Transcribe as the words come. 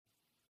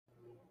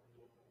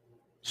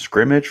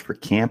Scrimmage for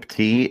Camp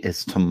T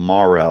is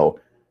tomorrow.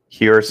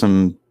 Here are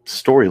some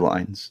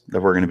storylines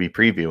that we're going to be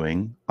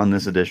previewing on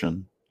this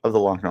edition of the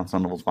Locked On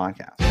Sun Devils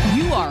podcast.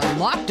 You are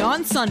Locked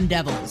On Sun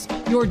Devils,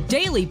 your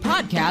daily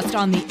podcast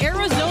on the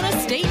Arizona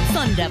State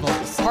Sun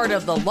Devils, part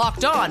of the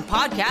Locked On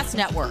Podcast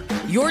Network,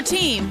 your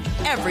team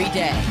every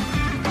day.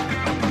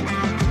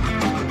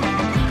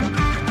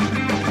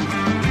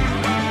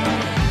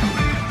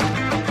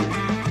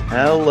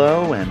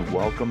 Hello and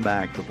welcome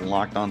back to the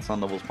Locked On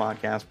Sun Devils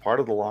podcast, part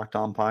of the Locked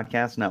On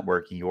Podcast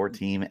Network, your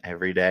team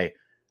every day.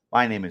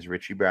 My name is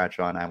Richie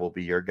Bradshaw, and I will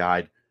be your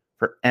guide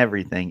for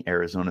everything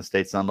Arizona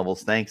State Sun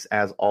Devils. Thanks,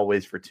 as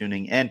always, for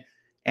tuning in,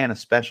 and a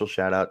special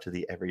shout out to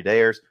the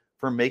everydayers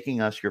for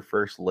making us your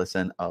first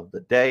listen of the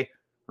day.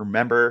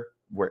 Remember,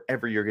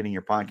 wherever you're getting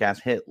your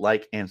podcast, hit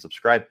like and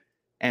subscribe,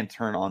 and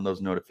turn on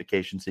those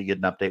notifications so you get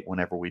an update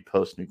whenever we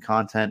post new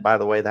content. By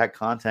the way, that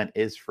content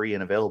is free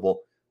and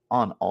available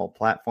on all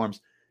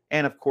platforms.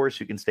 And of course,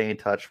 you can stay in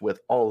touch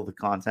with all of the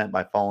content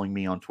by following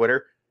me on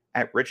Twitter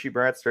at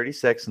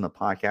RichieBrats36 and the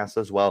podcast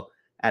as well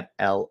at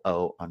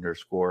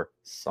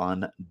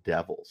LO_Sun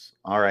Devils.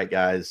 All right,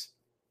 guys,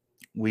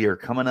 we are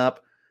coming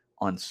up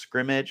on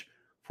scrimmage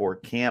for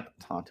Camp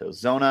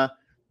Tontozona.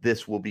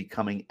 This will be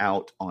coming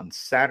out on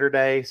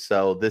Saturday.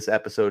 So this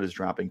episode is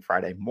dropping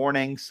Friday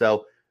morning.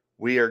 So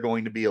we are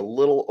going to be a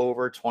little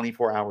over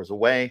 24 hours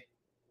away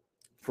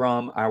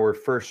from our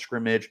first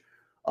scrimmage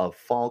of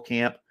fall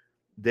camp.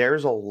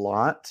 There's a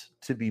lot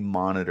to be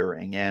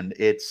monitoring, and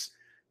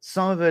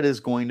some of it is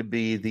going to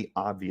be the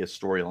obvious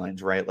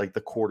storylines, right? Like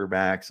the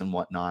quarterbacks and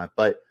whatnot,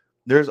 but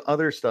there's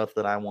other stuff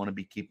that I want to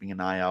be keeping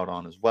an eye out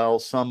on as well.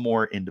 Some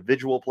more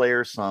individual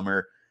players, some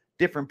are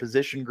different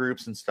position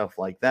groups and stuff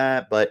like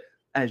that. But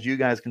as you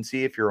guys can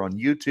see, if you're on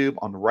YouTube,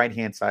 on the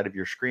right-hand side of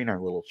your screen, our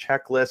little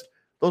checklist,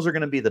 those are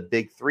going to be the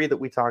big three that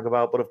we talk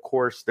about. But of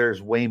course, there's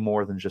way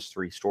more than just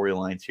three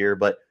storylines here.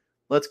 But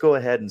let's go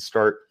ahead and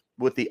start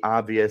with the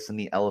obvious and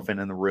the elephant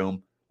in the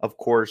room, of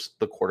course,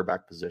 the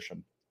quarterback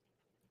position.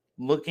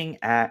 Looking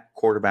at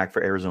quarterback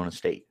for Arizona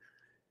State,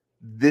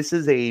 this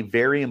is a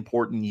very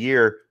important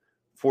year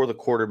for the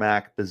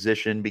quarterback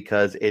position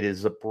because it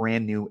is a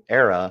brand new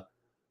era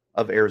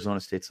of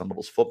Arizona State Sun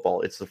Devils football.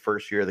 It's the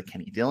first year of the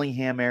Kenny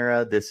Dillingham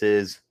era. This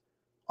is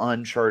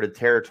uncharted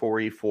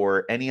territory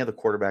for any of the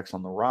quarterbacks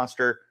on the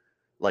roster.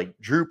 Like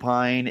Drew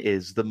Pine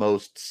is the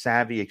most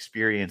savvy,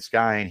 experienced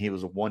guy, and he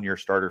was a one-year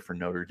starter for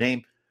Notre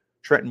Dame.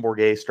 Trenton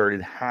Bourguet started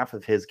half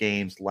of his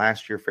games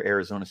last year for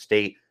Arizona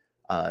State.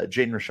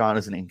 Jaden Rashad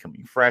is an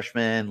incoming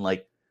freshman.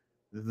 Like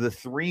the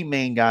three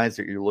main guys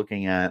that you're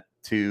looking at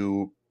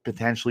to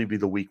potentially be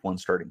the week one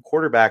starting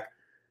quarterback,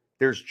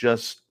 there's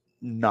just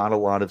not a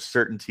lot of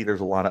certainty.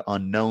 There's a lot of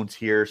unknowns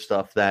here,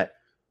 stuff that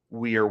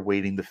we are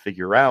waiting to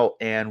figure out.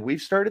 And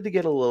we've started to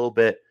get a little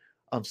bit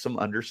of some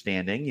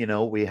understanding. You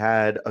know, we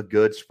had a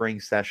good spring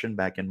session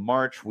back in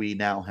March. We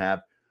now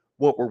have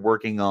what we're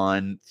working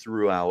on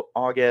throughout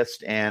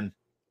August, and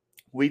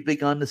we've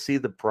begun to see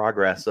the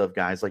progress of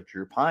guys like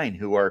Drew Pine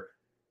who are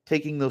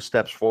taking those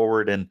steps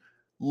forward and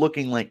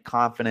looking like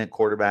confident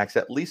quarterbacks,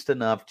 at least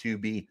enough to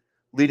be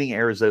leading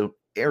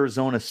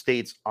Arizona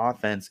State's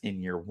offense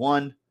in year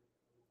one.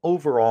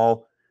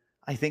 Overall,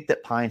 I think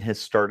that Pine has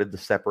started to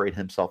separate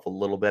himself a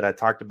little bit. I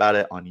talked about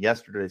it on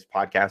yesterday's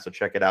podcast, so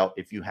check it out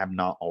if you have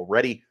not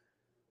already.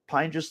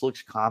 Pine just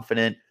looks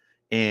confident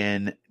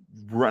in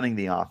running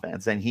the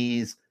offense, and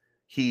he's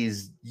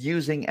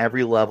using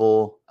every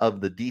level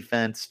of the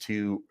defense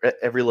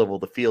every level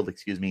of the field,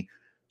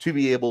 to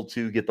be able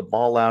to get the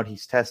ball out.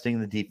 He's testing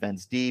the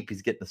defense deep.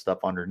 He's getting the stuff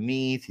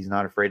underneath. He's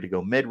not afraid to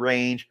go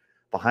mid-range,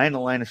 behind the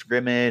line of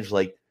scrimmage.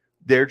 Like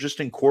they're just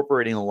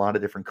incorporating a lot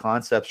of different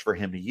concepts for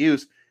him to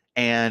use,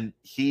 and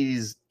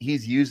he's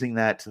using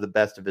that to the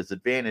best of his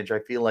advantage. I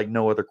feel like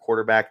no other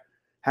quarterback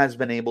has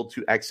been able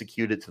to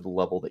execute it to the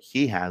level that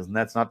he has, and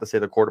that's not to say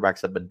the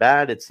quarterbacks have been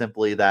bad. It's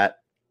simply that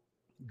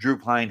Drew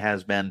Pine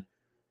has been,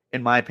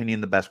 in my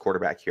opinion, the best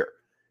quarterback here.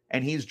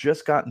 And he's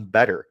just gotten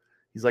better.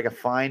 He's like a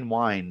fine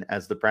wine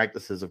as the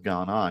practices have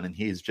gone on. And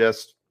he's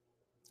just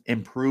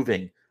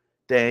improving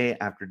day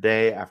after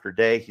day after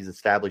day. He's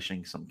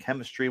establishing some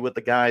chemistry with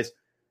the guys.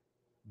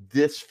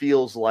 This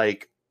feels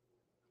like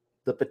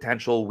the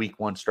potential week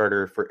one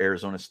starter for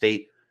Arizona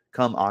State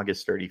come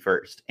August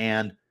 31st.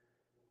 And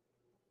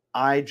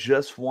I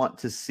just want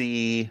to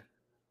see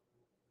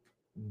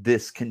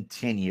this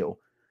continue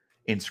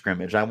in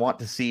scrimmage. I want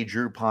to see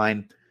Drew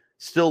Pine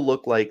still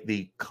look like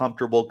the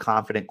comfortable,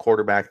 confident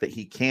quarterback that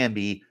he can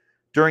be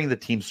during the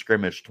team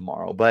scrimmage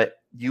tomorrow.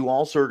 But you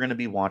also are going to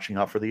be watching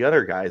out for the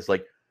other guys.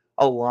 Like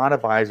a lot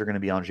of eyes are going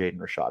to be on Jaden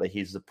Rashada.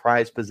 He's the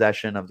prized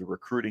possession of the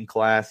recruiting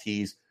class.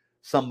 He's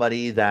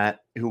somebody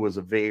who was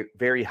a very,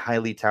 very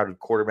highly touted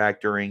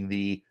quarterback during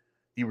the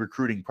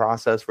recruiting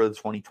process for the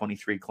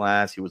 2023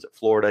 class. He was at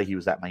Florida. He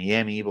was at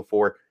Miami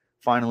before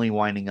finally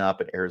winding up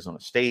at Arizona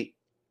State.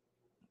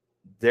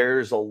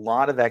 There's a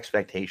lot of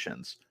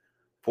expectations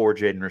for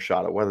Jaden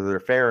Rashada. Whether they're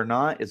fair or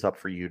not is up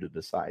for you to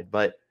decide,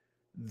 but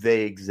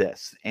they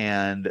exist,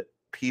 and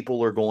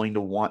people are going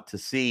to want to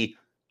see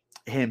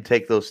him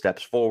take those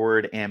steps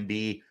forward and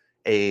be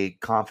a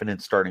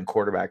confident starting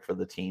quarterback for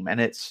the team. And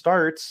it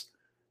starts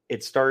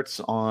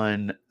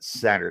on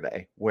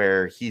Saturday,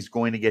 where he's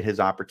going to get his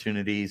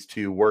opportunities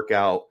to work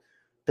out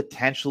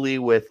potentially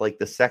with like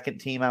the second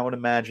team. I would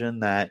imagine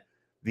that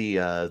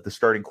the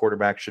starting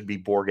quarterback should be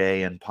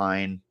Bourget and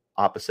Pine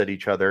opposite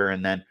each other,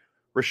 and then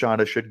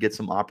Rashada should get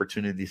some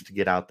opportunities to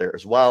get out there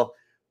as well.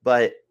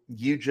 But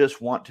you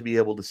just want to be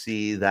able to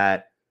see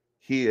that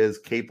he is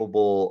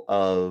capable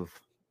of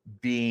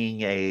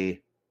being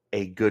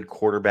a good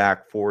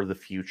quarterback for the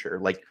future.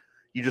 Like,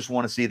 you just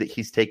want to see that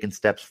he's taken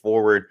steps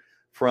forward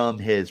from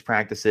his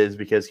practices,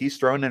 because he's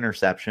thrown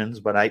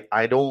interceptions, but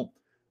I don't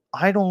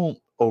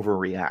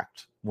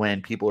overreact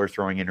when people are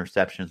throwing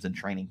interceptions in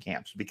training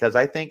camps, because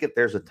I think if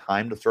there's a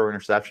time to throw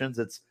interceptions,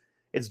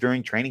 it's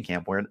during training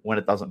camp when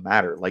it doesn't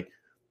matter. Like,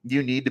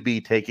 you need to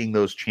be taking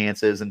those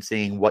chances and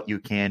seeing what you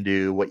can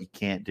do, what you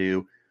can't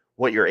do,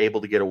 what you're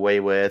able to get away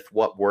with,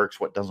 what works,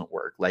 what doesn't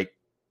work. Like,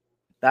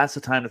 that's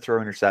the time to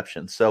throw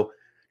interceptions. So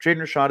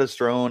Jaden Rashad has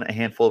thrown a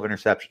handful of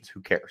interceptions.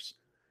 Who cares?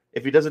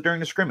 If he does it during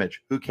the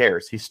scrimmage, who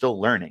cares? He's still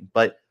learning.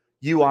 But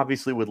you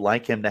obviously would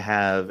like him to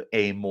have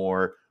a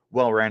more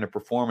well-rounded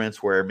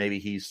performance where maybe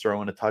he's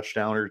throwing a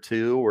touchdown or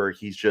two, or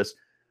he's just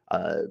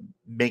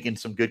making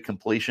some good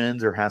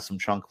completions or has some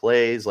chunk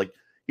plays. Like,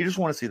 you just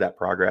want to see that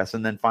progress.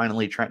 And then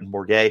finally, Trenton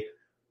Bourget,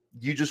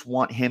 you just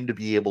want him to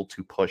be able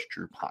to push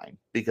Drew Pine,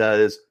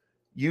 because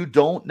you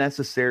don't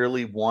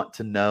necessarily want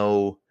to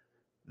know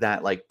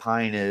that like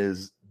Pine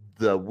is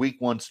the week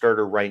one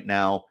starter right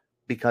now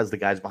because the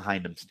guys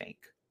behind him stink.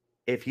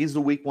 If he's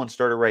the week one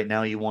starter right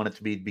now, you want it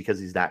to be because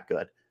he's that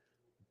good.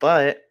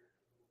 But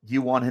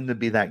you want him to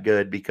be that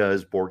good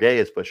because Bourget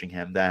is pushing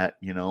him, that,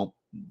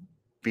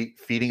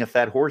 feeding a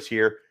fat horse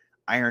here,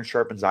 iron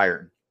sharpens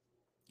iron.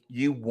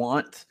 You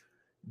want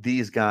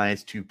these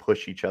guys to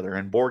push each other.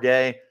 And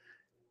Bourget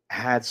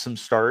had some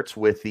starts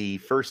with the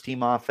first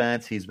team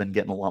offense. He's been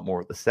getting a lot more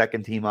with the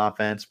second team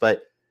offense.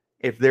 But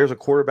if there's a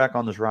quarterback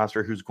on this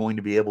roster who's going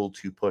to be able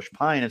to push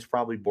Pine, it's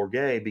probably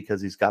Bourget,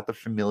 because he's got the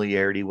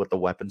familiarity with the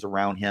weapons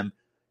around him.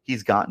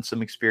 He's gotten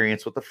some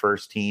experience with the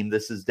first team.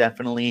 This is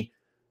definitely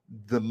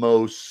the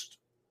most,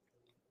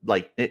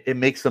 like, it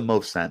makes the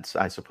most sense,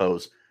 I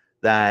suppose,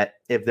 that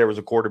if there was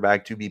a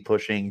quarterback to be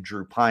pushing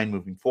Drew Pine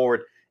moving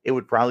forward, it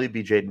would probably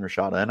be Jaden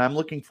Rashada. And I'm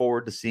looking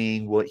forward to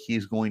seeing what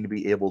he's going to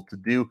be able to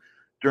do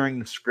during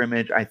the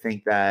scrimmage. I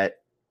think that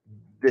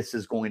this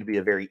is going to be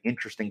a very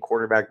interesting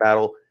quarterback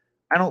battle.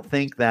 I don't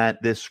think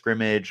that this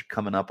scrimmage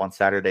coming up on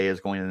Saturday is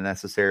going to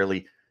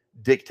necessarily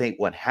dictate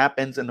what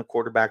happens in the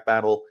quarterback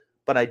battle,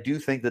 but I do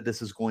think that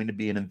this is going to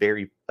be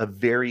a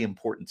very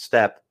important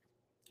step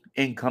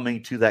in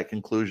coming to that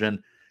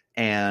conclusion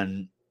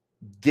and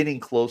getting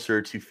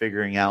closer to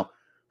figuring out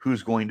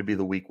who's going to be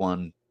the week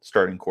one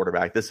starting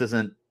quarterback. This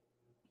isn't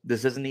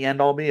the end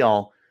all be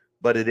all,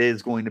 but it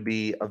is going to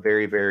be a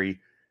very,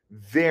 very,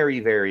 very,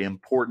 very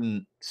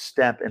important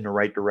step in the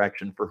right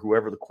direction for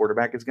whoever the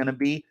quarterback is going to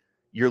be.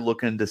 You're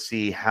looking to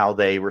see how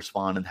they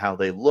respond and how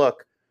they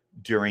look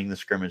during the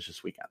scrimmage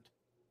this weekend.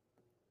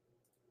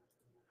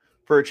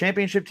 For a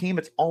championship team,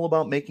 it's all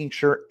about making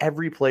sure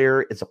every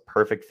player is a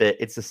perfect fit.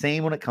 It's the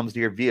same when it comes to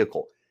your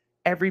vehicle.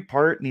 Every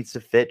part needs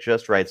to fit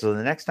just right. So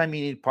the next time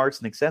you need parts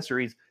and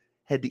accessories,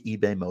 head to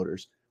eBay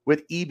Motors.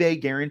 With eBay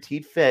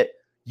Guaranteed Fit,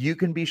 you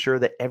can be sure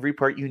that every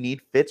part you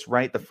need fits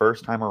right the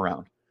first time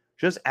around.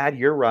 Just add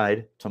your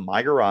ride to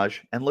My Garage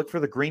and look for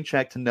the green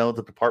check to know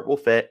that the part will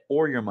fit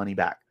or your money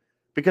back.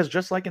 Because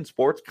just like in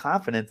sports,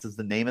 confidence is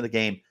the name of the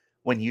game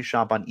when you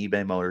shop on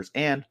eBay Motors.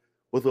 And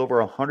with over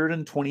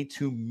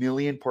 122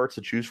 million parts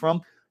to choose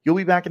from, you'll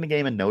be back in the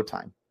game in no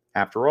time.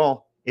 After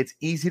all, it's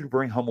easy to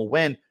bring home a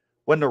win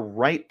when the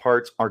right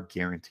parts are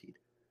guaranteed.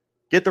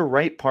 Get the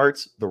right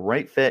parts, the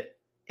right fit,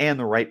 and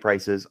the right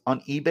prices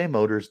on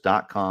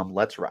ebaymotors.com.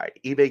 Let's ride.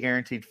 eBay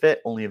Guaranteed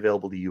Fit, only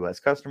available to U.S.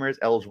 customers.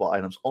 Eligible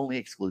items only.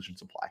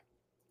 Exclusions apply.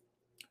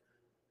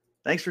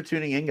 Thanks for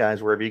tuning in,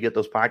 guys. Wherever you get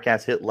those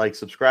podcasts, hit like,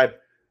 subscribe,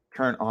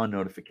 turn on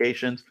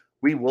notifications.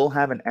 We will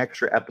have an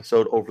extra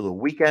episode over the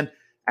weekend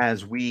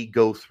as we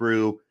go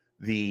through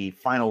the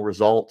final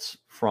results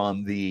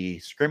from the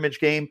scrimmage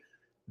game.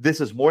 This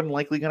is more than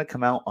likely going to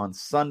come out on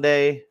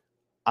Sunday.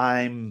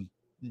 I'm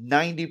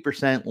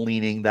 90%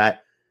 leaning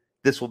that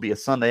this will be a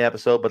Sunday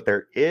episode, but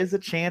there is a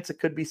chance it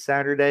could be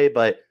Saturday,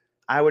 but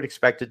I would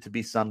expect it to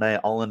be Sunday.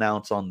 I'll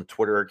announce on the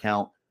Twitter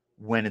account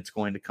when it's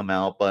going to come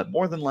out, but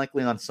more than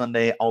likely on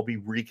Sunday, I'll be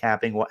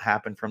recapping what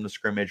happened from the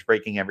scrimmage,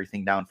 breaking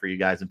everything down for you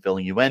guys and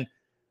filling you in.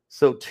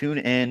 So tune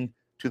in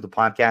to the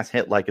podcast,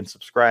 hit like and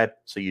subscribe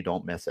so you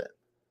don't miss it.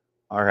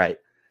 All right.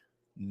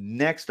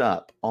 Next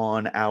up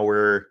on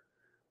our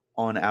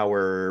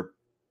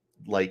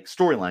like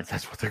storylines,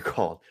 that's what they're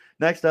called.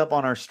 Next up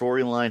on our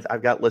storylines,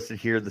 I've got listed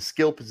here the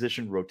skill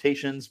position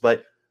rotations,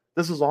 but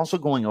this is also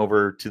going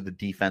over to the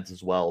defense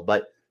as well.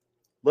 But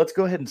let's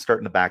go ahead and start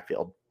in the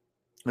backfield.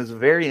 There's a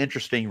very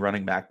interesting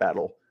running back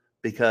battle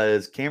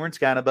because Cameron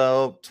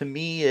Scannabo, to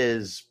me,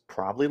 is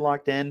probably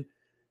locked in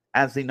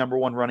as the number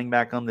one running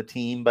back on the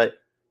team. But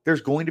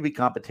there's going to be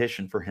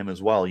competition for him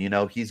as well.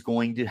 He's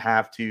going to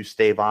have to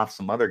stave off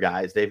some other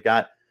guys. They've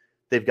got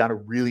a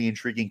really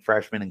intriguing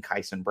freshman in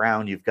Kyson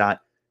Brown. You've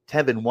got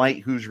Tevin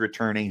White, who's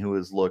returning, who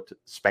has looked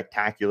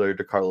spectacular.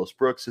 DeCarlos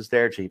Brooks is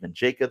there. Javen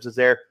Jacobs is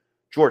there.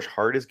 George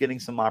Hart is getting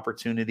some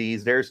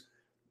opportunities. There's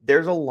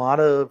a lot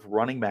of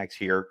running backs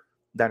here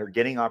that are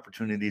getting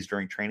opportunities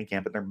during training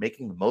camp, and they're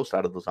making the most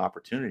out of those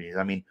opportunities.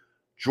 I mean,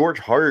 George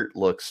Hart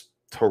looks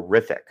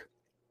terrific.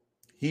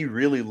 He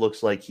really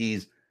looks like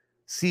he's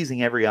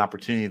seizing every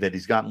opportunity that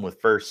he's gotten with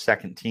first,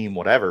 second team,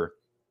 whatever.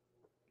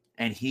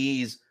 And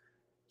he's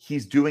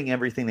doing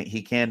everything that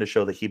he can to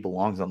show that he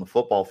belongs on the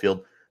football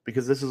field,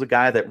 because this is a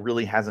guy that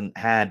really hasn't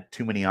had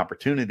too many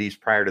opportunities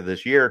prior to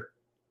this year.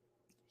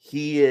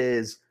 He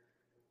is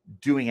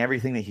doing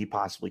everything that he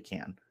possibly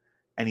can,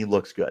 and he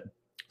looks good.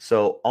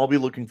 So I'll be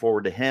looking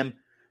forward to him.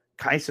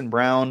 Kyson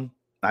Brown,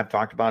 I've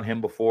talked about him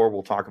before.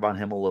 We'll talk about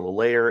him a little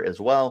later as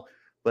well,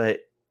 but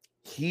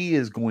he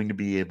is going to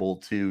be able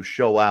to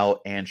show out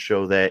and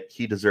show that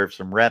he deserves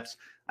some reps.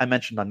 I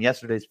mentioned on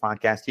yesterday's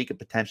podcast, he could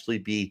potentially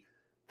be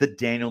the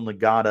Daniel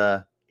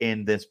Ngata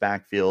in this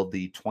backfield,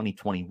 the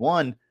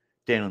 2021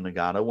 Daniel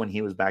Ngata, when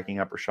he was backing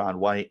up Rachaad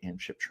White and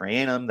Chip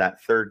Trayanum,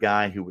 that third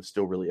guy who was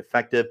still really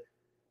effective.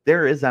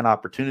 There is that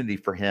opportunity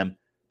for him,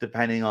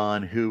 depending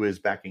on who is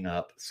backing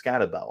up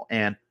Scatterbo.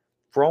 And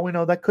for all we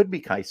know, that could be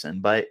Kyson,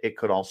 but it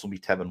could also be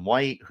Tevin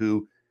White,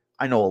 who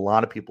I know a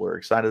lot of people are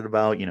excited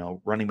about.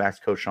 Running backs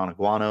coach Sean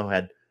Aguano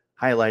had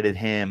highlighted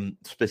him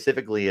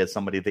specifically as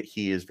somebody that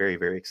he is very,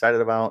 very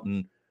excited about,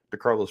 and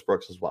DeCarlos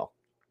Brooks as well.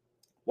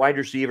 Wide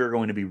receiver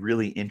going to be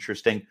really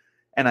interesting.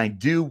 And I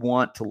do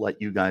want to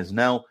let you guys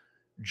know,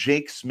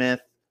 Jake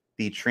Smith,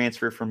 the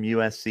transfer from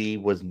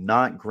USC, was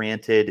not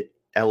granted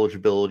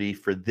eligibility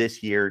for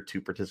this year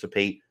to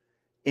participate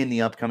in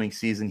the upcoming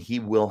season. He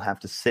will have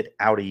to sit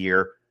out a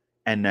year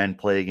and then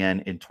play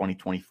again in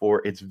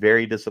 2024. It's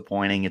very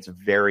disappointing. It's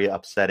very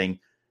upsetting.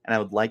 And I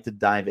would like to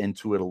dive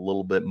into it a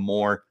little bit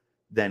more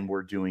than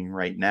we're doing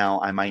right now.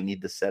 I might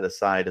need to set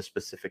aside a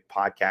specific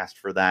podcast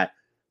for that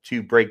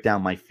to break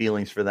down my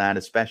feelings for that,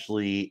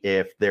 especially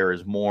if there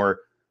is more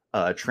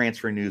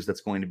transfer news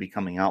that's going to be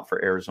coming out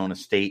for Arizona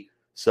State.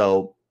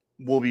 So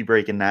we'll be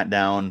breaking that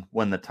down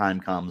when the time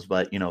comes.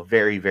 But,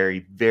 very,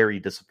 very, very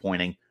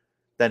disappointing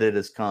that it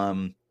has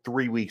come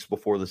 3 weeks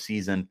before the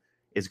season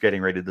is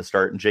getting ready to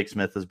start, and Jake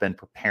Smith has been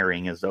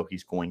preparing as though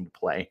he's going to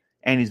play,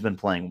 and he's been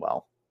playing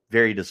well.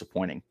 Very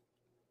disappointing.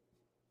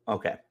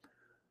 Okay.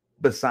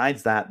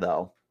 Besides that,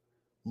 though,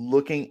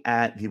 looking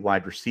at the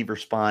wide receiver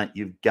spot,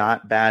 you've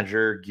got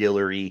Badger,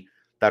 Guillory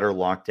that are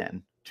locked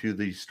in to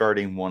the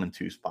starting 1 and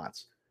 2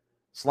 spots.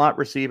 Slot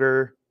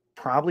receiver,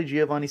 probably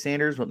Giovanni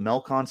Sanders, but Mel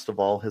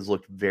Constable has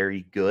looked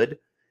very good,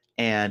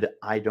 and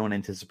I don't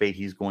anticipate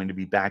he's going to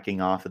be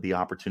backing off of the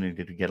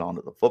opportunity to get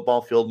onto the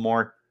football field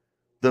more.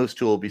 Those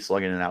two will be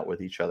slugging it out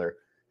with each other.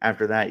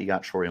 After that, you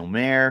got Troy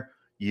Omer.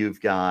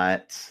 You've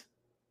got,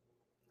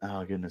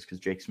 oh goodness, because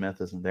Jake Smith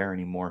isn't there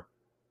anymore.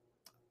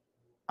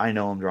 I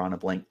know I'm drawing a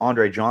blank.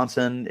 Andre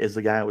Johnson is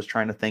the guy I was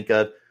trying to think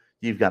of.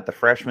 You've got the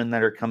freshmen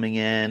that are coming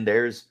in.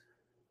 There's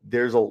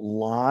a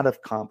lot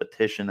of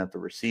competition at the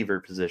receiver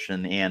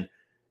position, and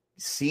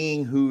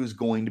seeing who's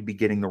going to be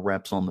getting the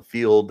reps on the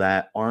field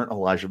that aren't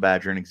Elijah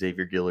Badger and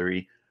Xavier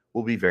Guillory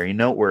will be very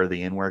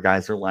noteworthy, and where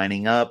guys are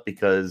lining up,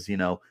 because,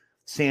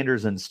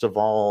 Sanders and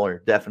Stovall are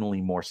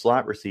definitely more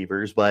slot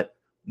receivers, but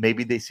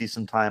maybe they see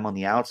some time on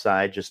the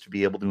outside just to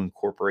be able to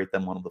incorporate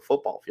them onto the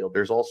football field.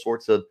 There's all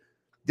sorts of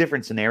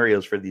different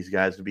scenarios for these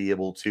guys to be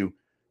able to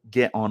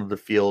get onto the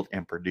field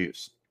and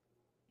produce.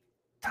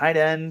 Tight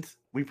end,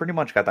 we pretty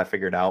much got that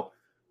figured out.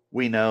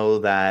 We know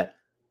that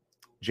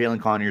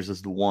Jalen Conyers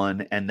is the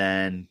one, and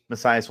then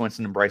Messiah Swinson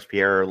and Bryce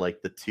Pierre are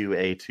like the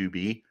 2A,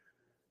 2B.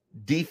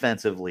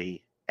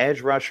 Defensively,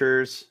 edge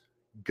rushers,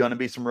 going to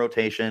be some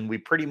rotation. We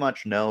pretty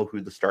much know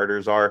who the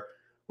starters are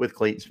with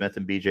Clayton Smith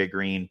and BJ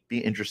Green. Be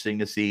interesting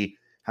to see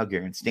how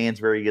Garen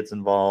Stansbury gets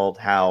involved,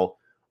 how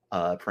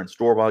Prince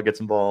Dorbaugh gets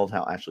involved,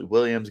 how Ashley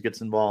Williams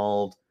gets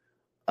involved,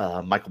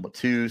 Michael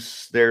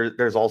Matus.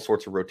 There's all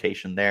sorts of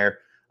rotation there.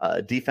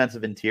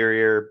 Defensive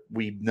interior,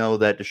 we know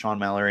that Deshaun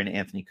Mallory and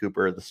Anthony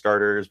Cooper are the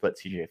starters, but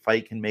TJ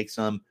Fight can make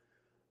some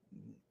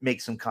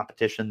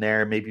competition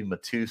there. Maybe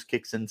Matus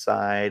kicks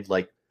inside.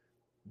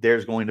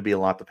 There's going to be a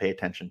lot to pay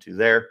attention to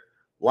there.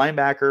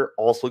 Linebacker,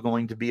 also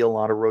going to be a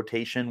lot of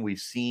rotation. We've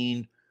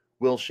seen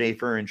Will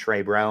Schaefer and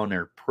Trey Brown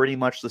are pretty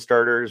much the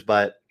starters,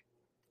 but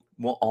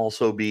we'll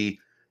also be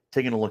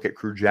taking a look at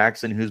Crew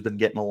Jackson, who's been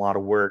getting a lot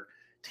of work.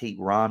 Tate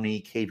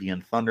Romney,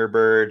 Kavian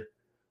Thunderbird,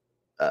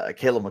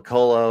 Caleb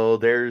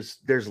McCullough.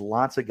 There's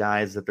lots of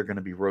guys that they're going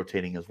to be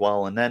rotating as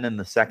well. And then in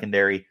the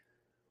secondary,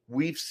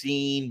 we've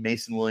seen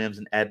Mason Williams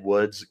and Ed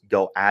Woods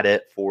go at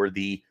it for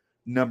the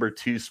number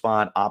 2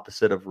 spot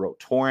opposite of Ro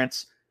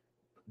Torrance.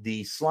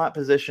 The slot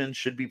position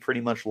should be pretty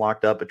much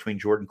locked up between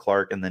Jordan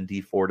Clark and then D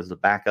Ford as a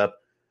backup.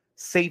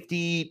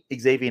 Safety,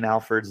 Xavier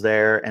Alford's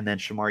there, and then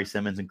Shamari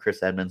Simmons and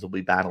Chris Edmonds will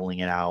be battling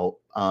it out.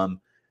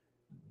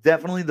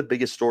 Definitely the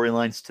biggest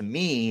storylines to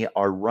me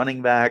are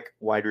running back,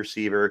 wide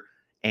receiver,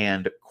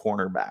 and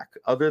cornerback.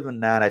 Other than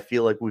that, I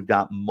feel like we've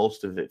got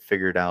most of it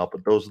figured out,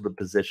 but those are the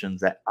positions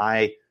that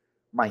I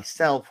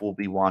myself will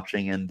be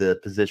watching, and the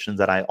positions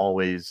that I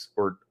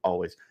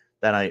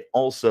that I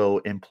also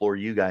implore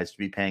you guys to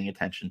be paying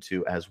attention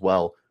to as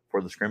well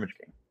for the scrimmage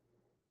game.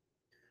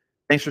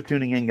 Thanks for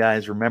tuning in,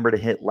 guys. Remember to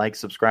hit like,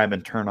 subscribe,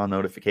 and turn on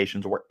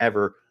notifications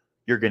wherever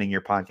you're getting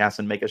your podcast,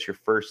 and make us your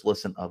first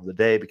listen of the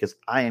day, because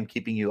I am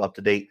keeping you up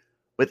to date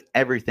with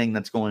everything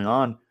that's going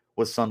on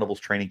with Sun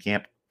Devils training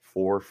camp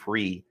for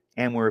free,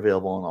 and we're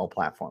available on all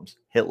platforms.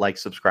 Hit like,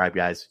 subscribe,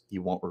 guys.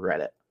 You won't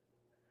regret it.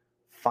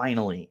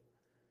 Finally,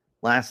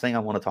 last thing I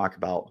want to talk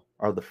about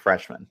are the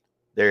freshmen.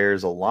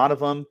 There's a lot of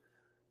them.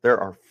 There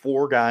are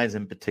 4 guys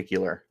in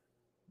particular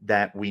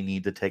that we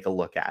need to take a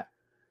look at.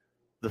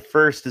 The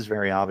first is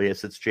very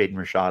obvious. It's Jaden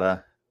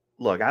Rashada.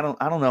 Look, I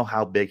don't know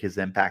how big his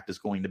impact is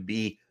going to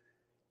be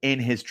in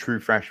his true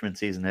freshman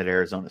season at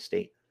Arizona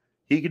State.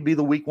 He could be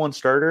the week 1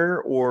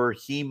 starter, or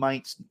he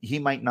might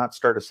not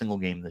start a single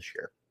game this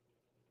year.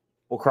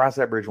 We'll cross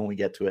that bridge when we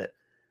get to it.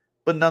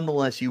 But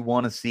nonetheless, you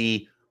want to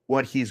see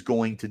what he's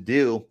going to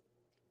do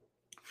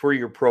for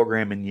your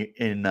program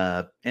in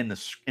the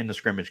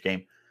scrimmage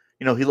game.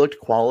 You know, he looked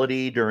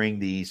quality during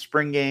the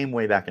spring game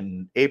way back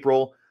in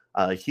April.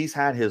 He's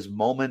had his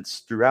moments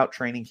throughout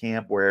training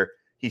camp where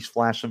he's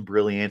flashed some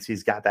brilliance.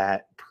 He's got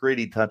that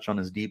pretty touch on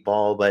his deep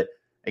ball, but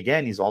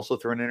again, he's also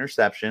throwing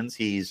interceptions.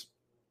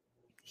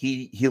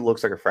 He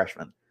looks like a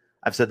freshman.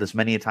 I've said this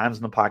many times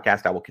in the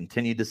podcast. I will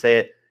continue to say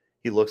it.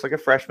 He looks like a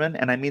freshman,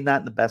 and I mean that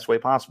in the best way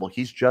possible.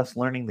 He's just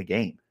learning the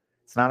game.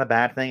 It's not a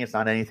bad thing. It's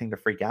not anything to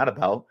freak out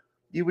about.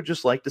 You would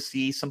just like to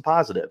see some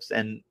positives.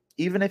 And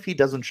even if he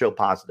doesn't show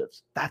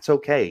positives, that's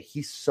okay.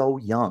 He's so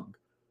young.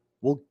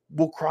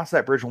 We'll cross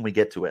that bridge when we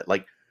get to it.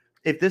 Like,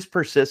 if this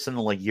persists in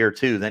like year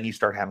 2, then you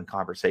start having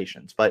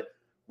conversations. But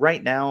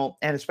right now,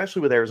 and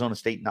especially with Arizona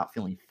State not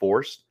feeling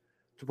forced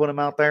to put him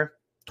out there,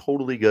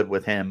 totally good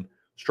with him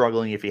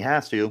struggling if he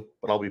has to,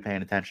 but I'll be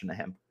paying attention to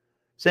him.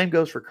 Same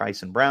goes for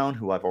Kyson Brown,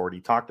 who I've already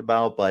talked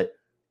about. But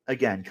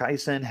again,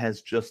 Kyson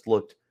has just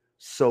looked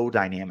so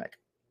dynamic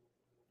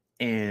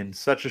in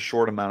such a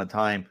short amount of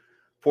time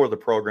for the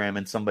program,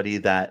 and somebody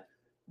that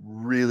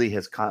really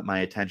has caught my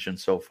attention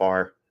so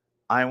far.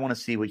 I want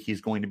to see what he's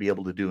going to be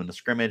able to do in the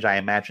scrimmage. I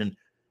imagine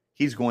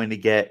he's going to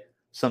get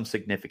some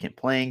significant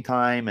playing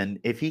time, and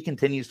if he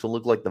continues to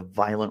look like the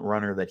violent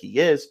runner that he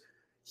is,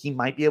 he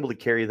might be able to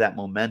carry that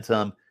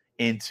momentum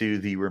into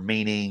the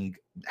remaining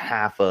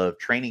half of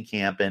training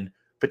camp and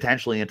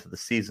potentially into the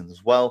season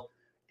as well.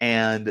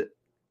 And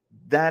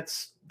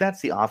that's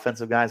the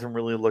offensive guys I'm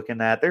really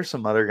looking at. There's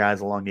some other guys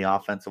along the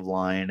offensive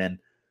line and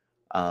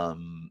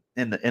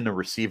in the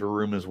receiver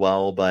room as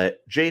well,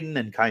 but Jaden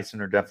and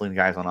Kyson are definitely the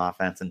guys on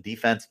offense. And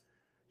defense,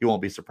 you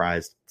won't be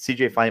surprised.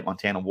 CJ Fight,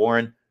 Montana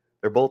Warren,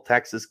 they're both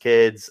Texas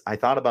kids. I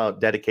thought about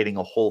dedicating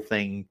a whole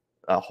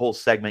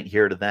segment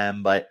here to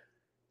them, but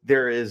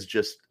there is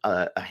just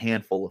a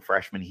handful of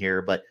freshmen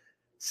here. But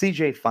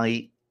CJ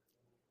Fight,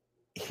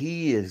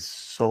 he is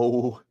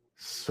so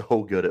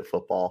good at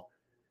football.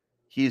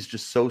 He's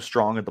just so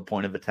strong at the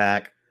point of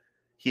attack.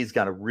 He's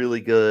got a really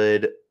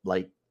good,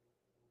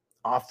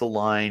 off the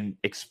line,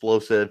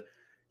 explosive.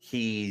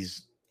 He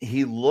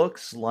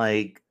looks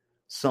like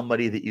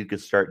somebody that you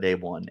could start day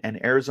 1.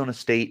 And Arizona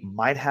State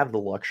might have the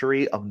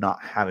luxury of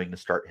not having to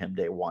start him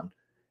day 1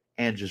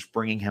 and just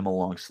bringing him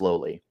along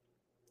slowly.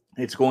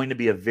 It's going to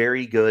be a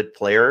very good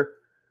player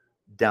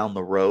down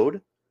the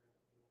road.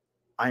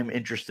 I'm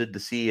interested to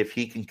see if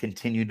he can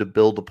continue to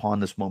build upon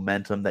this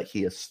momentum that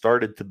he has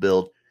started to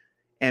build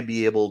and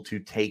be able to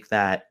take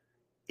that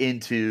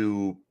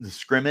into the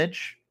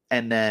scrimmage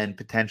and then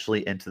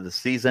potentially into the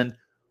season.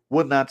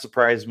 Would not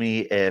surprise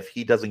me if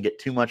he doesn't get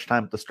too much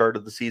time at the start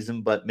of the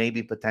season, but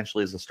maybe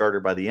potentially as a starter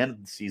by the end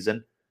of the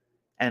season.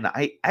 And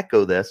I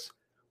echo this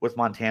with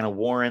Montana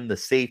Warren, the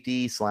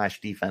safety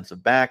 /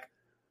 defensive back.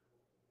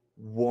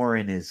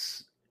 Warren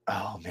is,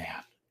 oh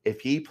man, if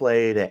he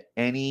played at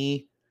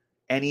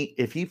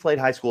if he played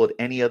high school at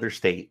any other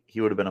state,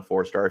 he would have been a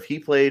 4-star. If he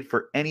played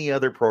for any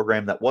other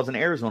program that wasn't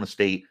Arizona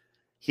State,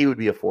 he would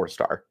be a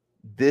 4-star.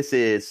 This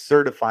is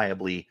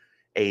certifiably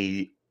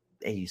a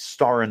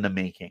star in the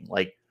making.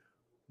 Like,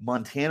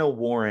 Montana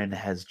Warren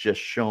has just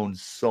shown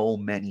so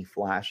many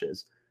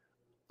flashes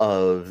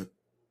of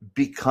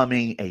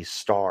becoming a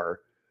star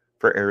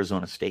for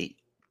Arizona State.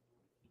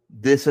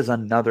 This is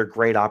another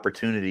great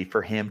opportunity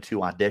for him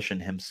to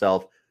audition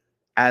himself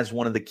as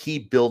one of the key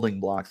building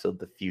blocks of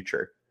the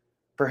future.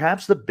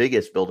 Perhaps the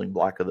biggest building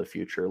block of the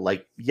future.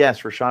 Like,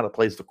 yes, Rashada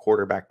plays the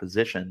quarterback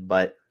position,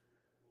 but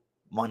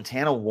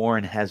Montana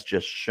Warren has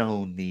just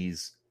shown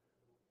these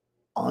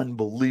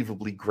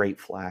unbelievably great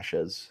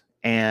flashes.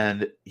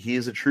 And he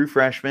is a true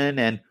freshman,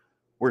 and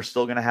we're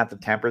still going to have to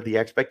temper the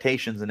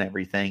expectations and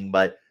everything,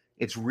 but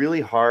it's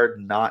really hard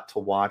not to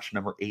watch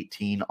number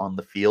 18 on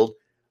the field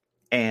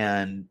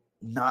and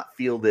not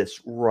feel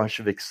this rush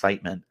of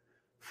excitement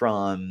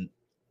from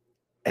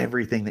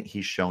everything that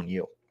he's shown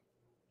you.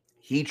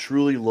 He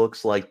truly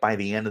looks like by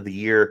the end of the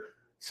year,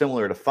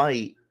 similar to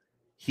Fight,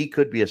 he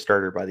could be a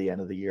starter by the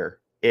end of the year.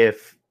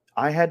 If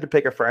I had to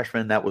pick a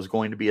freshman that was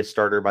going to be a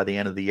starter by the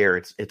end of the year.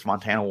 It's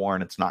Montana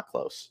Warren. It's not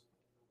close.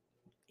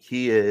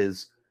 He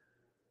is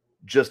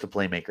just a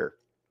playmaker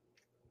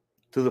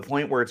to the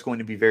point where it's going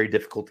to be very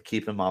difficult to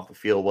keep him off the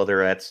field,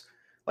 whether it's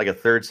like a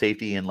third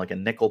safety in like a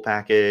nickel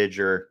package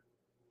or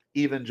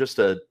even just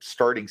a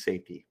starting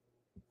safety.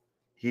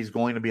 He's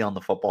going to be on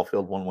the football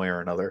field one way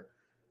or another.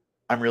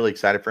 I'm really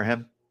excited for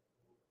him.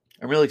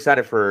 I'm really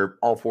excited for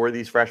all four of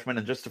these freshmen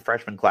and just the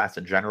freshman class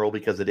in general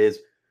because it is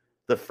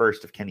the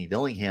first of Kenny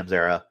Dillingham's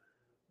era.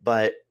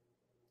 But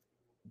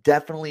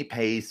definitely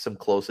pay some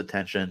close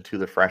attention to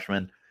the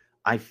freshmen.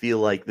 I feel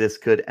like this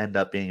could end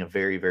up being a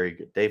very, very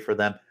good day for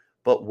them.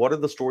 But what are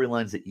the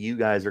storylines that you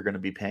guys are going to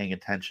be paying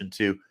attention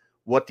to?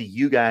 What do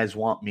you guys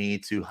want me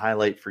to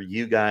highlight for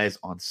you guys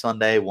on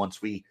Sunday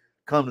once we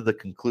come to the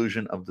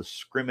conclusion of the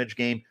scrimmage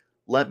game?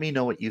 Let me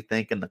know what you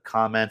think in the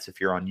comments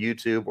if you're on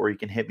YouTube, or you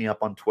can hit me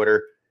up on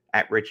Twitter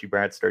at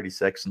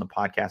RichieBrads36 and the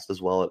podcast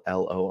as well at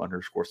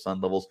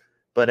LO_Sun Devils.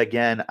 But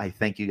again, I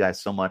thank you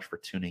guys so much for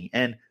tuning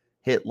in.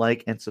 Hit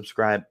like and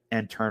subscribe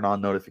and turn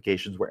on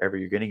notifications wherever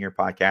you're getting your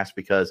podcast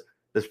because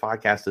this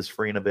podcast is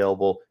free and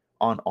available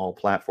on all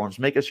platforms.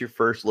 Make us your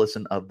first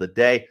listen of the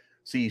day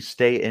so you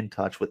stay in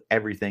touch with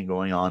everything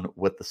going on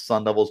with the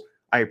Sun Devils.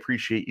 I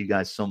appreciate you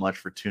guys so much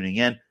for tuning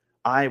in.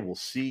 I will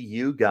see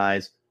you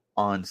guys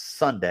on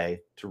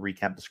Sunday to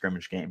recap the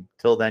scrimmage game.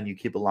 Till then, you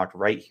keep it locked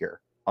right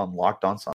here on Locked On Sun.